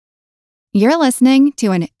You're listening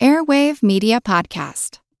to an Airwave Media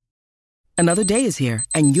Podcast. Another day is here,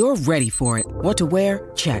 and you're ready for it. What to wear?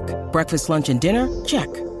 Check. Breakfast, lunch, and dinner? Check.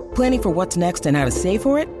 Planning for what's next and how to save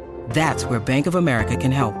for it? That's where Bank of America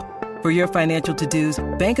can help. For your financial to-dos,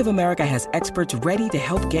 Bank of America has experts ready to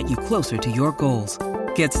help get you closer to your goals.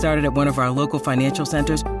 Get started at one of our local financial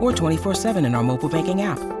centers or 24/7 in our mobile banking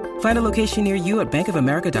app. Find a location near you at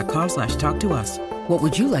bankofamerica.com/talktous. What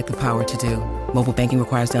would you like the power to do? Mobile banking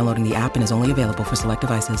requires downloading the app and is only available for select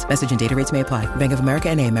devices. Message and data rates may apply. Bank of America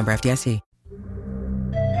N.A., member FDIC.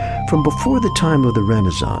 From before the time of the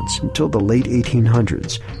Renaissance until the late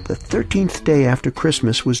 1800s, the 13th day after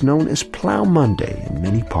Christmas was known as Plough Monday in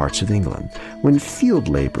many parts of England, when field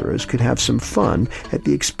laborers could have some fun at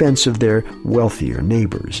the expense of their wealthier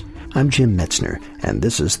neighbors. I'm Jim Metzner, and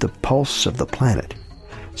this is the Pulse of the Planet.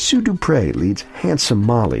 Sue Dupre leads Handsome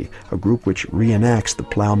Molly, a group which reenacts the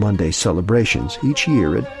Plough Monday celebrations each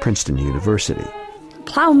year at Princeton University.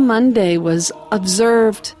 Plough Monday was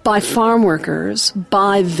observed by farm workers,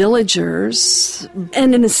 by villagers,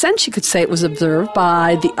 and in a sense you could say it was observed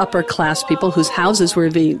by the upper class people whose houses were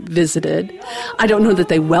being visited. I don't know that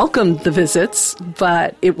they welcomed the visits,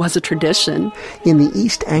 but it was a tradition. In the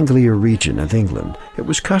East Anglia region of England, it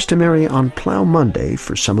was customary on Plough Monday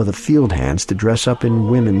for some of the field hands to dress up in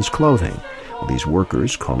women's clothing. These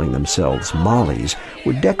workers, calling themselves Mollies,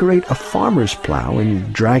 would decorate a farmer's plough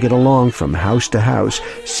and drag it along from house to house,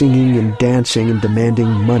 singing and dancing and demanding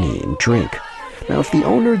money and drink. Now, if the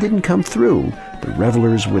owner didn't come through, the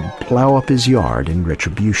revelers would plough up his yard in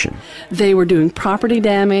retribution. They were doing property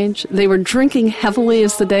damage. They were drinking heavily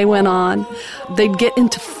as the day went on. They'd get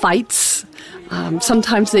into fights.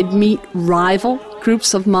 Sometimes they'd meet rival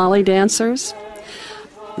groups of Molly dancers.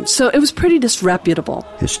 So it was pretty disreputable.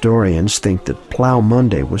 Historians think that Plough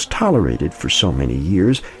Monday was tolerated for so many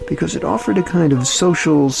years because it offered a kind of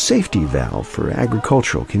social safety valve for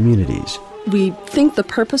agricultural communities. We think the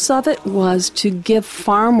purpose of it was to give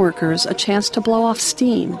farm workers a chance to blow off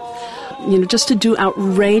steam. Just to do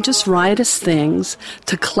outrageous, riotous things,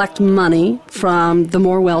 to collect money from the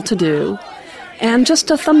more well-to-do, and just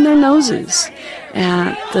to thumb their noses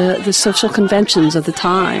at the social conventions of the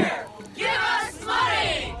time.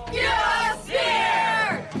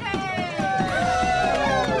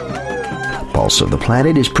 Pulse of the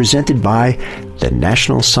Planet is presented by the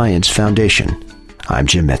National Science Foundation. I'm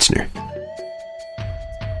Jim Metzner.